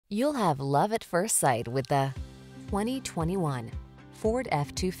You'll have love at first sight with the 2021 Ford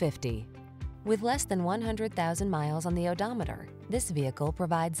F-250. With less than 100,000 miles on the odometer, this vehicle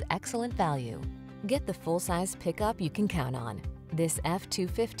provides excellent value. Get the full-size pickup you can count on. This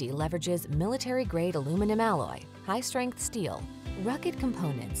F-250 leverages military-grade aluminum alloy, high-strength steel, rugged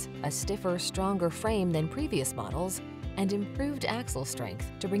components, a stiffer, stronger frame than previous models, and improved axle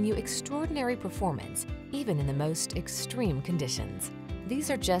strength to bring you extraordinary performance, even in the most extreme conditions. These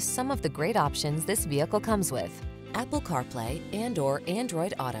are just some of the great options this vehicle comes with: Apple CarPlay and/or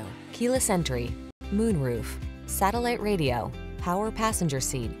Android Auto, keyless entry, moonroof, satellite radio, power passenger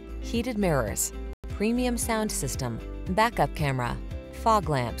seat, heated mirrors, premium sound system, backup camera, fog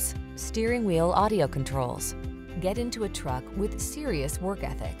lamps, steering wheel audio controls. Get into a truck with serious work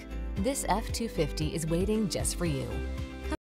ethic. This F-250 is waiting just for you.